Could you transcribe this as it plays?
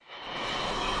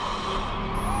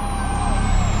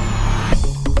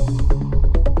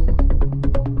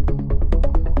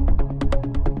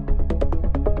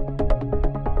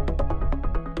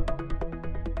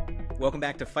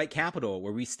Welcome back to Fight Capital,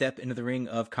 where we step into the ring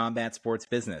of combat sports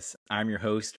business. I'm your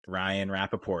host, Ryan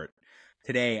Rappaport.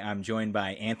 Today, I'm joined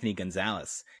by Anthony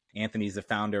Gonzalez. Anthony's the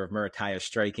founder of Murataya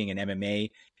Striking and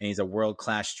MMA, and he's a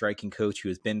world-class striking coach who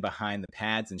has been behind the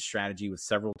pads and strategy with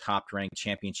several top-ranked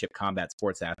championship combat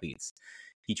sports athletes.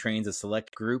 He trains a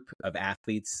select group of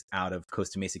athletes out of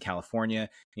Costa Mesa, California, and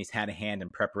he's had a hand in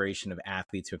preparation of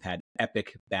athletes who have had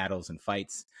epic battles and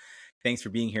fights. Thanks for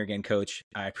being here again, Coach.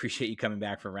 I appreciate you coming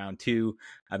back for round two.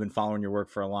 I've been following your work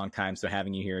for a long time, so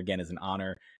having you here again is an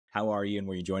honor. How are you, and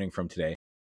where are you joining from today?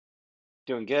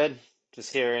 Doing good.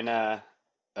 Just here in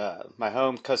my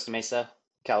home, Costa Mesa,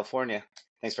 California.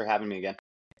 Thanks for having me again.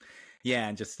 Yeah,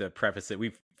 and just to preface it,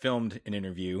 we've filmed an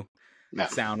interview. No.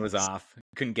 Sound was off.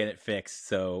 Couldn't get it fixed,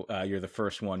 so you're the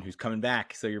first one who's coming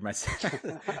back. So you're my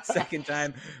second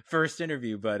time, first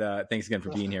interview. But thanks again for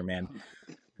being here, man.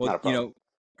 Well,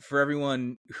 for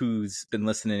everyone who's been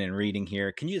listening and reading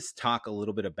here, can you just talk a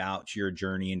little bit about your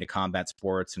journey into combat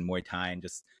sports and Muay Thai and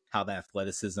just how the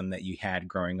athleticism that you had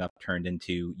growing up turned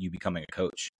into you becoming a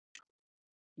coach?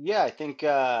 Yeah, I think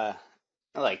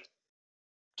like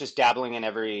just dabbling in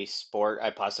every sport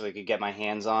I possibly could get my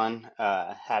hands on.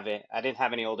 I didn't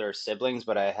have any older siblings,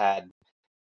 but I had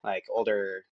like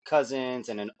older cousins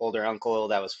and an older uncle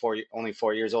that was only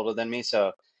 4 years older than me,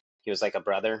 so he was like a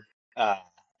brother.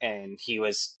 And he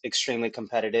was extremely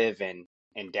competitive and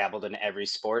dabbled in every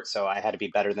sport, so I had to be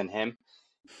better than him.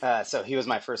 So he was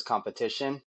my first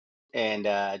competition, and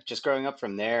just growing up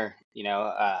from there,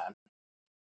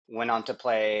 went on to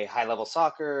play high level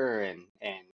soccer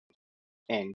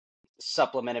and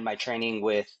supplemented my training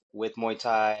with Muay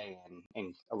Thai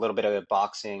and a little bit of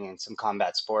boxing and some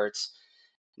combat sports.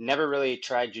 Never really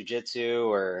tried jiu-jitsu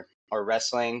or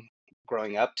wrestling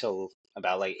growing up till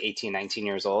about like 18, 19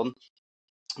 years old.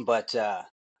 But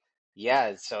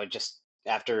yeah, so just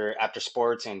after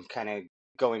sports and kind of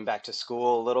going back to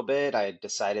school a little bit, I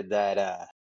decided that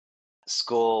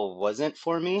school wasn't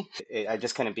for me. I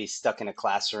just couldn't be stuck in a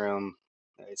classroom,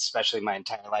 especially my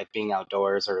entire life being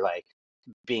outdoors or like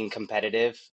being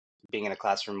competitive. Being in a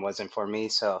classroom wasn't for me,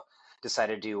 so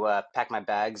decided to pack my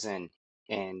bags and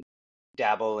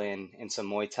dabble in some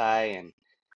Muay Thai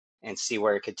and see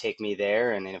where it could take me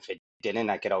there. And if it didn't,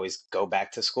 I could always go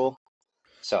back to school.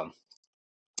 So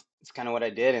it's kind of what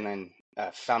I did, and then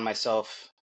found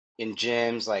myself in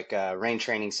gyms like Rain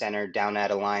Training Center down at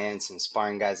Alliance and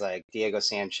sparring guys like Diego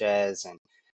Sanchez and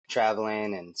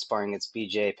traveling and sparring against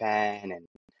BJ Penn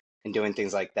and doing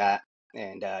things like that.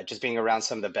 And just being around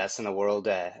some of the best in the world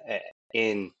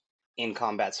in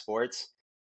combat sports,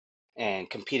 and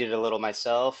competed a little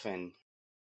myself. And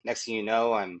next thing you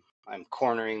know, I'm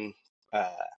cornering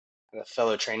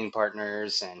fellow training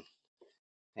partners, and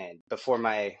before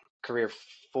my career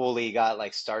fully got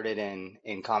like started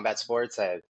in combat sports,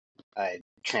 I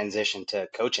transitioned to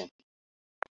coaching.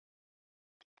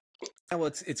 Yeah,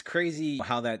 well, it's crazy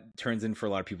how that turns in for a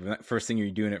lot of people. First thing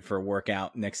you're doing it for a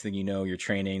workout, next thing you know you're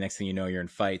training, next thing you know you're in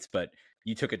fights. But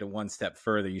you took it to one step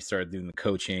further. You started doing the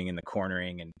coaching and the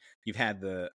cornering, and you've had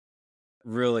the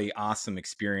really awesome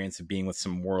experience of being with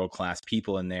some world-class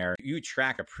people in there. You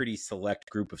track a pretty select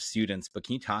group of students, but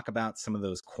can you talk about some of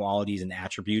those qualities and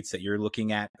attributes that you're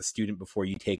looking at a student before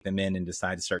you take them in and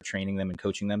decide to start training them and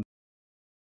coaching them?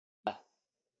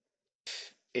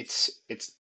 It's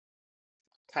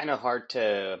kind of hard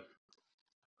to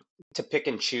pick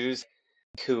and choose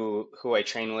who I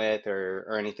train with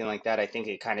or anything like that. I think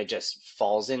it kind of just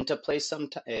falls into place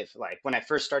sometimes. If like when I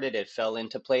first started, it fell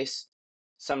into place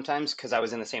sometimes because I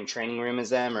was in the same training room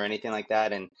as them or anything like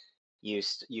that, and you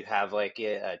have like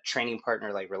a training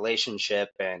partner like relationship.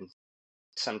 And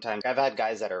sometimes I've had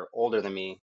guys that are older than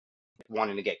me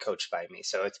wanting to get coached by me,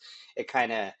 so it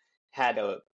kind of had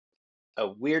a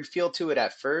weird feel to it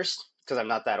at first because I'm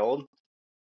not that old,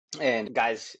 and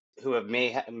guys who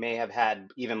may have had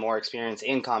even more experience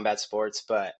in combat sports,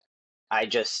 but I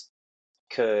just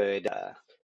could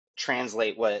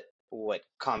translate what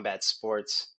combat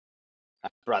sports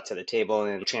brought to the table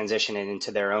and transition it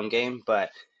into their own game.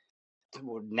 But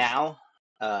now,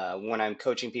 when I'm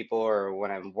coaching people or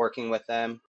when I'm working with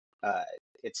them,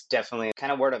 it's definitely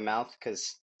kind of word of mouth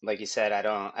because, like you said, I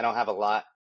don't have a lot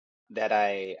that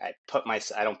I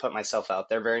don't put myself out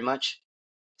there very much.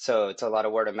 So it's a lot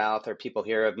of word of mouth, or people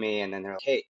hear of me and then they're like,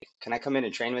 "Hey, can I come in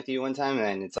and train with you one time?"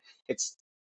 And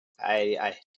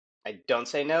I don't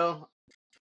say no,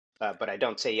 but I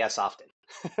don't say yes often.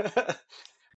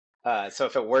 So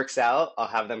if it works out, I'll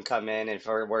have them come in. If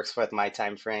it works with my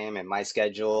time frame and my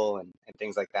schedule and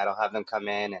things like that, I'll have them come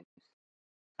in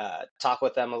and talk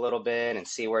with them a little bit and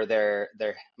see where their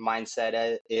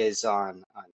mindset is on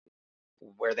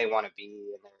where they want to be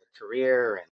in their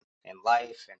career and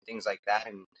life and things like that.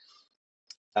 And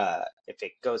if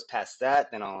it goes past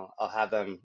that, then I'll have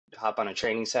them hop on a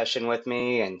training session with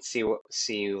me and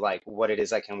see like what it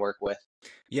is I can work with.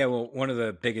 Yeah, well, one of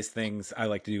the biggest things I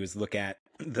like to do is look at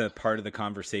the part of the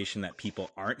conversation that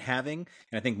people aren't having.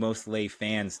 And I think most lay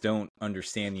fans don't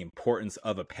understand the importance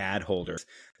of a pad holder.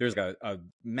 There's a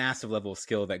massive level of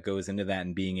skill that goes into that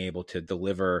and being able to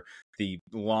deliver the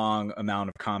long amount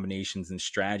of combinations and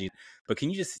strategies. But can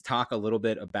you just talk a little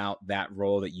bit about that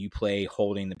role that you play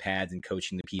holding the pads and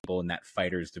coaching the people in that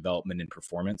fighter's development and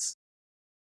performance?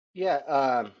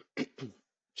 Yeah,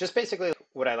 just basically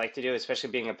what I like to do,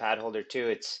 especially being a pad holder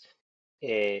too.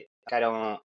 It I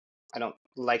don't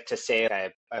like to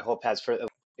say I hold pads for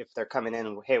if they're coming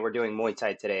in. Hey, we're doing Muay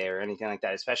Thai today or anything like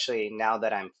that. Especially now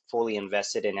that I'm fully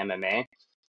invested in MMA,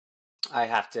 I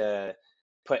have to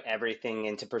put everything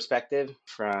into perspective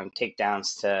from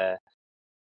takedowns to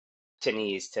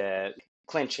knees to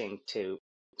clinching to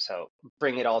so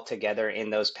bring it all together in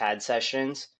those pad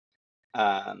sessions.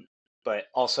 Um, but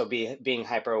also being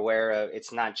hyper aware of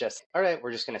it's not just all right,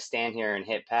 we're just going to stand here and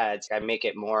hit pads. I make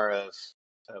it more of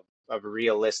a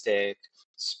realistic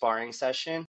sparring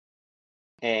session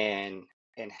and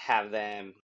have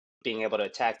them being able to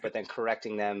attack, but then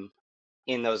correcting them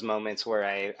in those moments where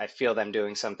I feel them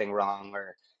doing something wrong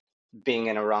or being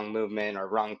in a wrong movement or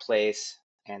wrong place,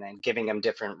 and then giving them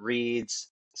different reads.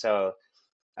 So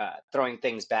throwing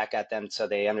things back at them so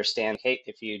they understand, hey,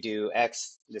 if you do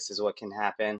X, this is what can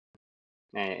happen,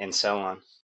 and so on.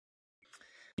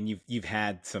 And you've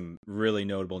had some really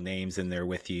notable names in there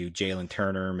with you: Jalen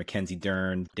Turner, Mackenzie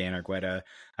Dern, Dan Argueta.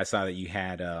 I saw that you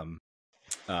had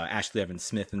Ashley Evans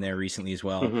Smith in there recently as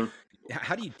well. Mm-hmm.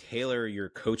 How do you tailor your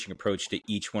coaching approach to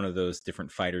each one of those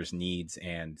different fighters' needs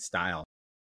and style?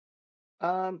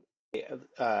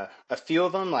 Yeah, a few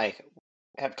of them like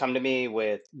have come to me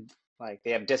with like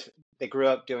they grew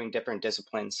up doing different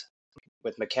disciplines.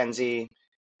 With Mackenzie,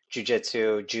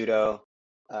 jujitsu, judo.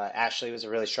 Ashley was a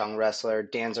really strong wrestler.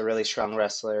 Dan's a really strong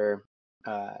wrestler.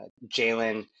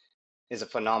 Jalen is a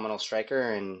phenomenal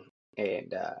striker,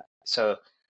 and so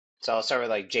I'll start with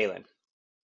like Jalen.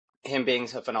 Him being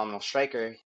a phenomenal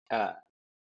striker, uh,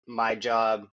 my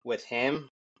job with him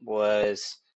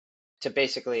was to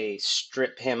basically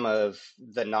strip him of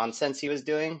the nonsense he was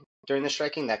doing during the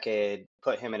striking that could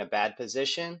put him in a bad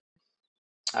position,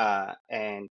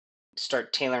 and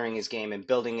start tailoring his game and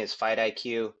building his fight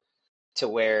IQ to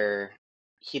where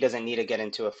he doesn't need to get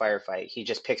into a firefight. He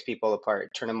just picks people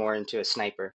apart, turn him more into a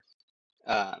sniper.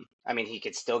 I mean, he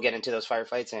could still get into those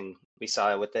firefights, and we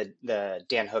saw it with the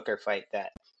Dan Hooker fight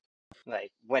that like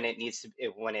when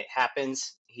it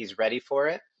happens, he's ready for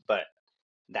it, but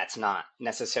that's not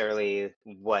necessarily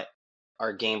what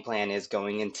our game plan is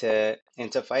going into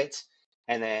fights.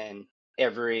 And then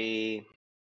every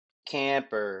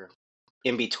camp or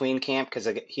in between camp, because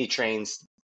he trains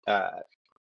uh,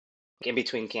 in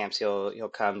between camps, he'll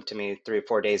come to me 3 or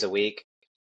 4 days a week,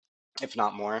 if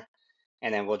not more,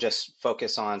 and then we'll just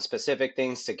focus on specific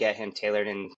things to get him tailored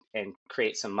and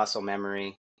create some muscle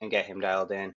memory and get him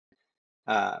dialed in,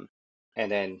 um,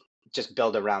 and then just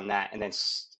build around that, and then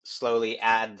slowly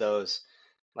add those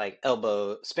like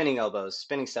spinning elbows,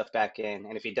 spinning stuff back in,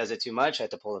 and if he does it too much, I have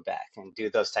to pull it back and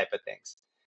do those type of things.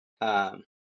 Um,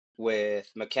 with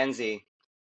Mackenzie,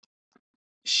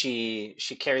 she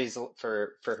carries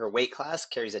for her weight class,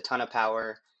 carries a ton of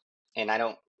power, and I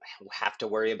don't have to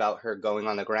worry about her going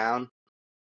on the ground.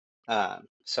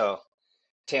 So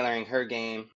tailoring her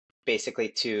game basically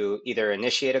to either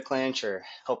initiate a clinch or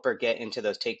help her get into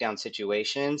those takedown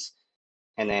situations,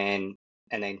 and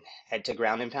then head to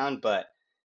ground and pound. But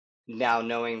now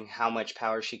knowing how much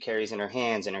power she carries in her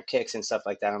hands and her kicks and stuff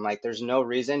like that, I'm like, there's no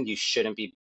reason we shouldn't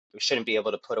be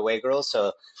able to put away girls.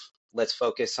 So let's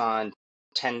focus on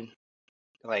 10,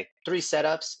 like 3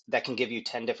 setups that can give you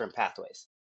 10 different pathways,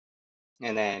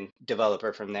 and then develop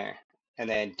her from there. And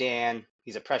then Dan,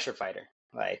 he's a pressure fighter.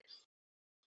 Like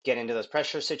get into those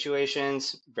pressure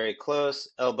situations, very close,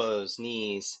 elbows,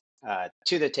 knees,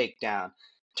 to the takedown,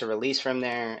 to release from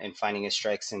there, and finding his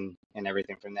strikes and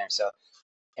everything from there. So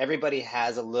everybody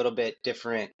has a little bit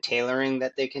different tailoring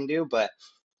that they can do, but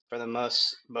for the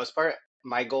most part,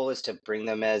 my goal is to bring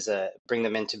them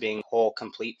into being whole,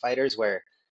 complete fighters where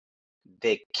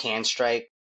they can strike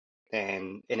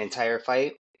an entire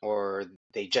fight, or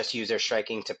they just use their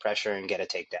striking to pressure and get a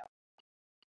takedown.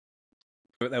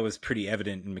 That was pretty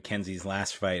evident in Mackenzie's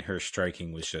last fight. Her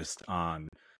striking was just on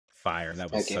fire.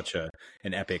 That was Thank you. such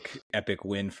an epic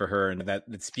win for her, and that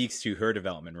speaks to her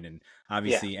development. And Yeah.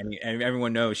 obviously,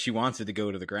 everyone knows she wants it to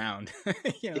go to the ground.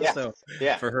 Yeah. So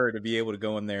Yeah. for her to be able to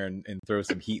go in there and throw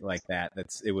some heat like that,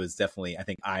 it was definitely, I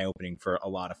think, eye opening for a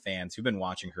lot of fans who've been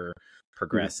watching her Mhm.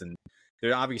 progress. And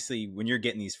there obviously, when you're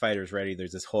getting these fighters ready,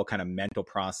 there's this whole kind of mental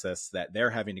process that they're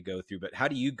having to go through. But how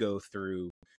do you go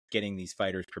through getting these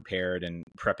fighters prepared and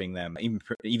prepping them,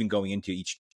 even going into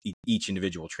each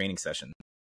individual training session?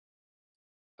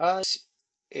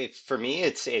 For me,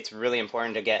 it's really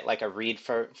important to get like a read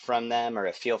from them or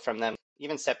a feel from them.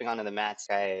 Even stepping onto the mats,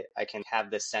 I can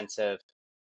have this sense of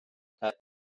uh,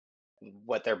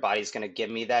 what their body's going to give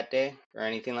me that day or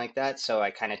anything like that. So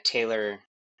I kind of tailor.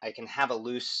 I can have a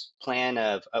loose plan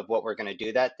of what we're going to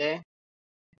do that day.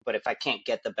 But if I can't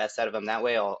get the best out of them that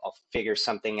way, I'll figure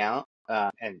something out.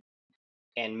 And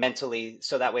mentally,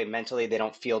 so that way mentally they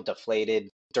don't feel deflated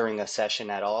during a session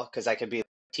at all. Because I could be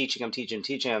teaching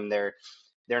them, they're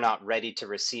not ready to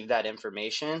receive that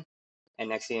information, and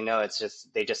next thing you know, it's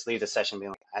just they just leave the session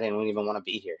being like, I didn't even want to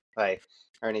be here, like,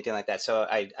 or anything like that. So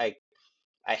I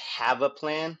have a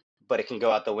plan, but it can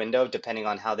go out the window depending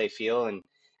on how they feel. And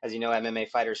as you know, MMA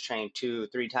fighters train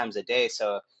 2-3 times a day,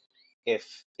 so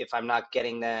if I'm not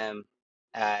getting them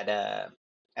at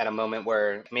a moment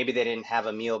where maybe they didn't have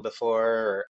a meal before,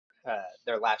 or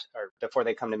their last, or before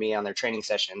they come to me on their training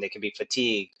session, they could be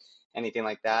fatigued, anything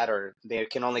like that, or they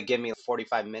can only give me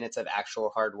 45 minutes of actual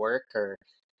hard work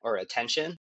or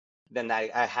attention, then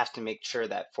I have to make sure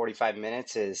that 45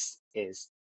 minutes is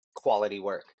quality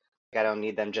work. I don't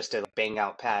need them just to bang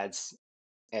out pads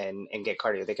and get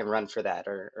cardio. They can run for that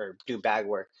or do bag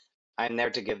work. I'm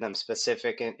there to give them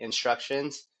specific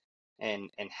instructions and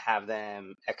have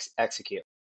them execute.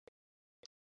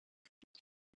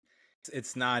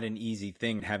 It's not an easy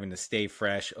thing having to stay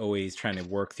fresh, always trying to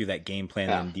work through that game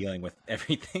plan Yeah, and dealing with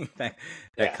everything that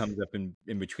yeah. comes up in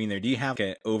between there. Do you have like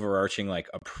an overarching like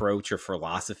approach or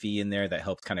philosophy in there that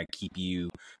helps kind of keep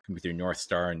you with your North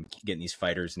Star and getting these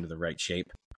fighters into the right shape?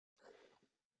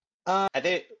 I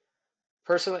think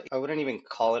personally, I wouldn't even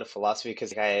call it a philosophy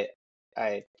because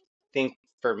I think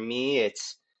for me,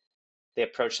 it's the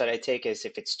approach that I take is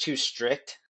if it's too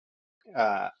strict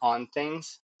on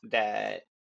things that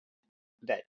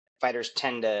fighters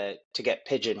tend to get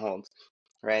pigeonholed,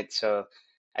 right? So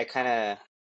I kind of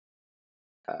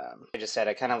I just said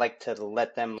I kind of like to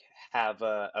let them have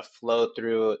a flow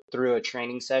through a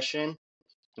training session,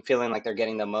 feeling like they're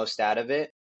getting the most out of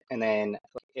it, and then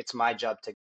it's my job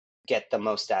to get the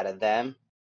most out of them.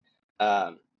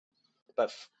 Um,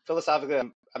 but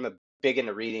philosophically, I'm a big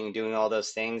into reading and doing all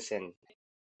those things, and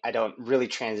I don't really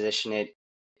transition it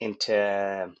into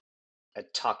a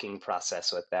talking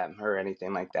process with them or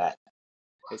anything like that.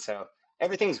 And so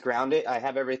everything's grounded. I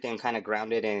have everything kind of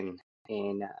grounded in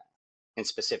in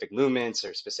specific movements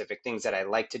or specific things that I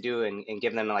like to do, and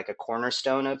give them like a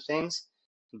cornerstone of things.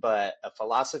 But a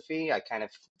philosophy, I kind of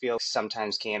feel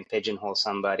sometimes can pigeonhole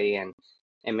somebody and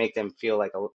make them feel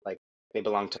like they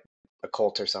belong to a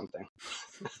cult or something.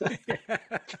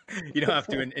 You don't have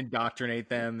to indoctrinate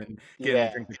them and get them to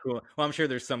Yeah, drink the Kool. Well, I'm sure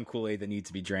there's some Kool-Aid that needs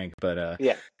to be drank, but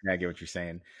yeah. yeah, I get what you're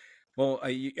saying. Well,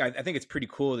 I think it's pretty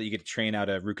cool that you get to train out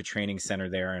of Ruka Training Center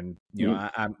there, and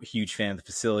Mhm. I'm a huge fan of the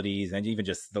facilities and even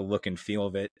just the look and feel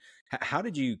of it. How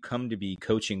did you come to be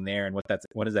coaching there, and what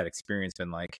has that experience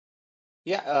been like?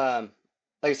 Yeah,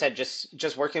 like I said,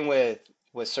 just working with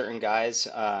certain guys,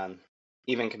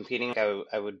 even competing,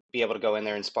 I would be able to go in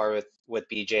there and spar with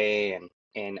BJ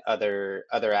and other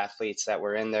athletes that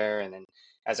were in there. And then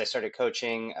as I started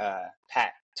coaching,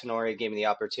 Pat Tenori gave me the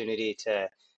opportunity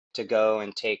to go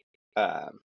and take.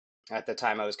 At the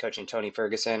time, I was coaching Tony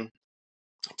Ferguson,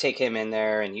 take him in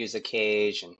there and use the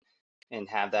cage and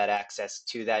have that access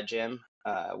to that gym,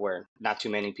 where not too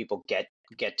many people get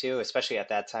to, especially at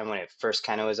that time when it first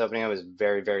kind of was opening. I was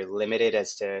very limited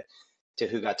as to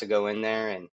who got to go in there,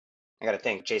 and I got to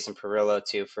thank Jason Perillo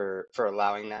too for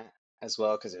allowing that as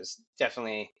well, because it was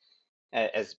definitely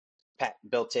as Pat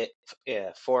built it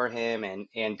for him and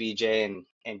BJ,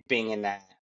 and being in that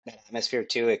atmosphere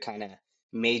too, it kind of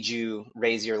made you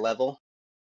raise your level.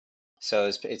 So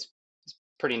it's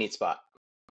pretty neat spot.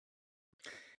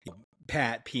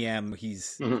 Pat PM,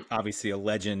 he's Hmm. obviously a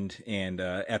legend and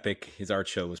epic. His art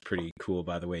show was pretty cool,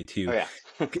 by the way, Oh too. yeah.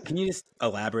 Can you just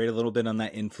elaborate a little bit on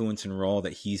that influence and role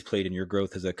that he's played in your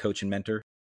growth as a coach and mentor?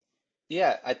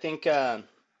 Yeah, I think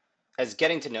as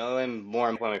getting to know him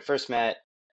more when we first met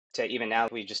to even now,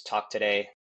 we just talked today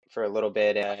for a little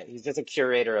bit. He's just a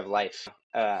curator of life,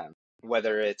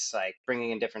 whether it's like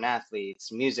bringing in different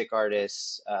athletes, music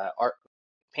artists, art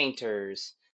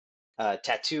painters,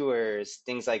 tattooers,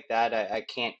 things like that. I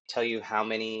can't tell you how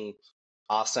many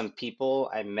awesome people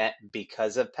I met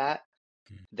because of Pat.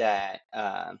 That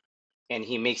and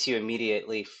he makes you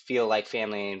immediately feel like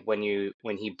family. And when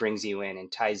he brings you in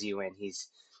and ties you in,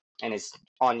 it's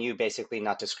on you basically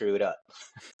not to screw it up.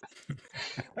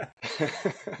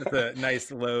 That's a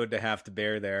nice load to have to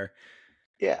bear there.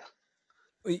 Yeah.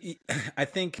 I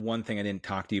think one thing I didn't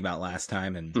talk to you about last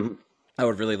time, and Mhm. I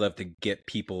would really love to get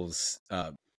people's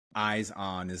eyes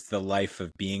on, is the life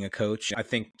of being a coach. I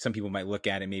think some people might look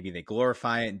at it, maybe they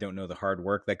glorify it and don't know the hard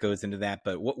work that goes into that.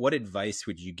 But what advice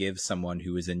would you give someone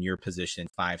who was in your position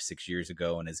 5-6 years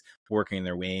ago and is working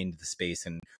their way into the space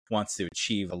and wants to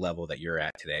achieve a level that you're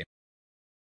at today?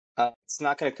 It's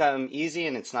not going to come easy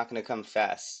and it's not going to come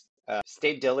fast.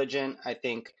 Stay diligent, I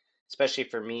think, especially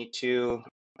for me too.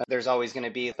 There's always going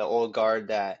to be the old guard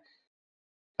that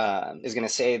is going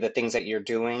to say the things that you're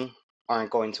doing aren't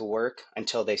going to work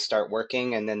until they start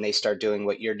working and then they start doing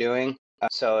what you're doing.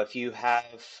 So if you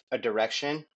have a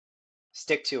direction,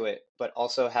 stick to it, but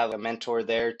also have a mentor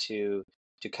there to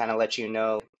kind of let you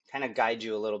know, kind of guide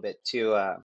you a little bit too.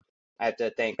 I have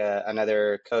to thank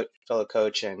another fellow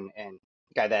coach and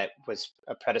guy that was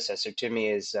a predecessor to me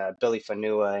is Billy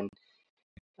Fanua,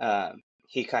 and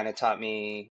he kind of taught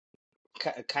me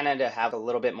kind of to have a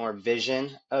little bit more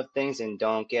vision of things and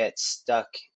don't get stuck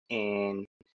in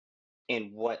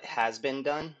what has been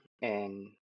done.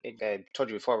 And I told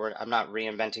you before, I'm not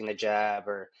reinventing the jab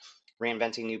or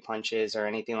reinventing new punches or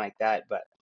anything like that, but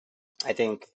I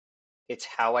think it's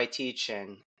how I teach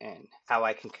and how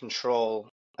I can control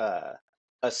uh,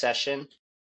 a session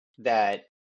that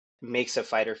makes a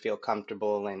fighter feel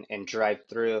comfortable and drive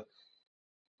through.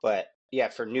 But yeah,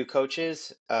 for new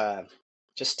coaches,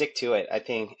 just stick to it, I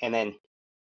think. And then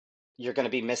you're going to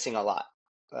be missing a lot.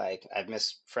 Like I've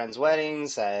missed friends'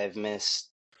 weddings, I've missed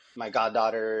my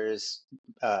goddaughter's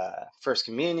first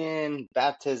communion,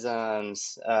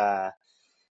 baptisms,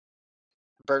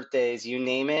 birthdays, you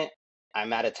name it.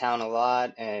 I'm out of town a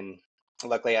lot, and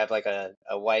luckily I have like a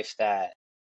wife that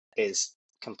is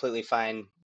completely fine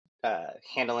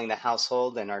handling the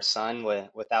household and our son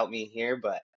without me here.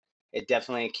 But it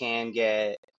definitely can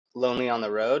get lonely on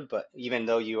the road. But even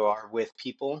though you are with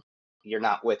people, you're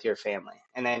not with your family.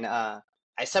 And then I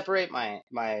separate my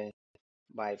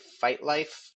fight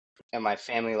life and my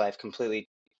family life completely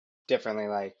differently.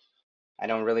 Like I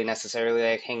don't really necessarily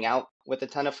like hang out with a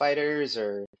ton of fighters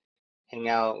or hang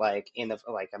out like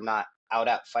I'm not out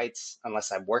at fights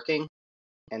unless I'm working.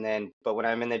 And then but when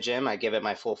I'm in the gym, I give it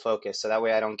my full focus. So that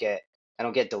way I don't get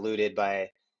diluted by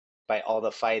all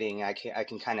the fighting. I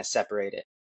can kind of separate it.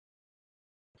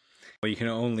 Well, you can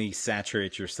only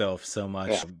saturate yourself so Yeah.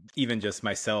 much. Even just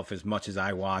myself, as much as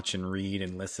I watch and read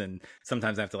and listen,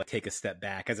 sometimes I have to like take a step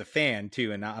back as a fan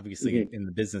too, and obviously Hmm. in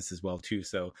the business as well too.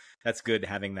 So that's good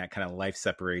having that kind of life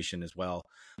separation as well.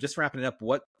 Just wrapping it up,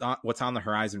 what's on the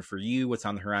horizon for you? What's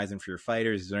on the horizon for your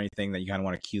fighters? Is there anything that you kind of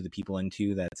want to cue the people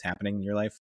into that's happening in your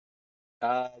life?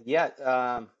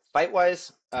 Yeah. Fight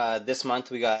wise, this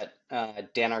month we got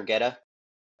Dan Argueta.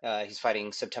 He's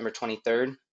fighting September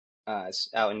 23rd. It's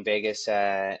out in Vegas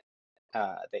at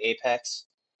the Apex.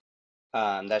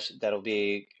 That'll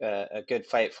be a good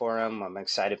fight for him. I'm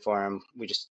excited for him. We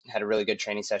just had a really good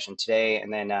training session today,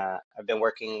 and then I've been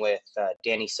working with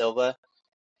Danny Silva.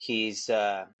 He's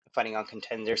fighting on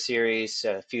Contender Series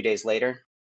a few days later.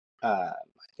 I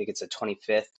think it's the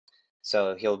 25th.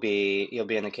 So he'll be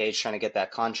in the cage trying to get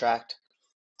that contract.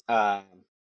 Um,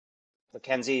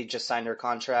 Mackenzie just signed her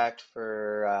contract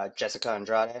for Jessica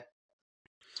Andrade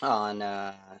on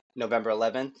November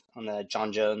 11th on the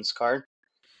John Jones card.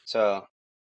 So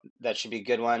that should be a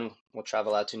good one. We'll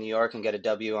travel out to New York and get a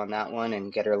W on that one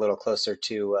and get her a little closer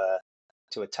to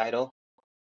a title.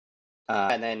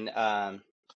 And then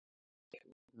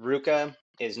Ruka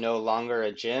is no longer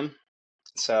a gym,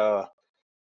 so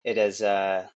it is.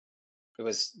 It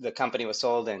was the company was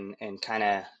sold and kind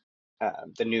of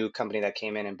the new company that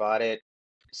came in and bought it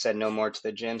said no more to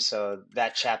the gym. So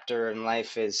that chapter in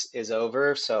life is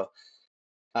over. So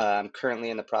I'm currently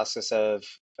in the process of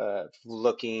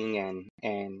looking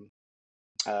and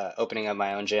opening up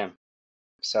my own gym.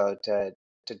 So to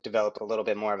develop a little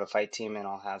bit more of a fight team, and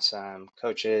I'll have some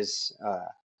coaches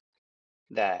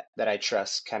that I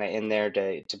trust kind of in there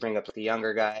to bring up the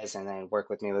younger guys, and then work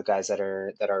with me with guys that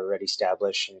are already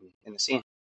established in the scene.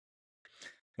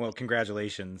 Well,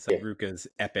 congratulations. Yeah. Ruka's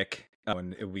epic.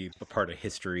 And it will be a part of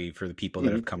history for the people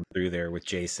that Hmm. have come through there with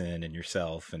Jason and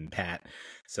yourself and Pat.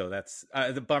 So that's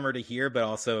the bummer to hear, but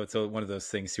also it's one of those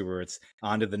things too where it's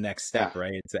on to the next Yeah. step,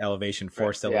 right? It's elevation, Right.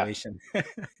 forced Yeah. elevation.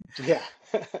 Yeah.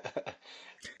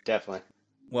 Definitely.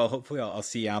 Well, hopefully I'll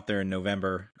see you out there in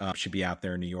November. Should be out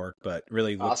there in New York, but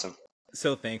really Awesome.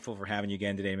 so thankful for having you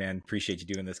again today, man. Appreciate you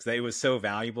doing this because it was so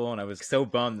valuable, and I was so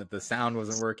bummed that the sound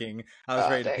wasn't working. I was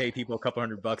ready to Dang. pay people a couple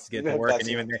 $100 to get to work, and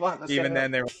even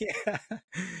then, they were,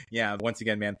 yeah. Once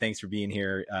again, man, thanks for being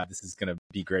here. This is going to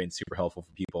be great and super helpful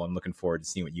for people. I'm looking forward to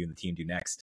seeing what you and the team do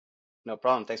next. No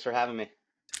problem. Thanks for having me.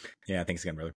 Yeah, thanks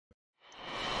again, brother.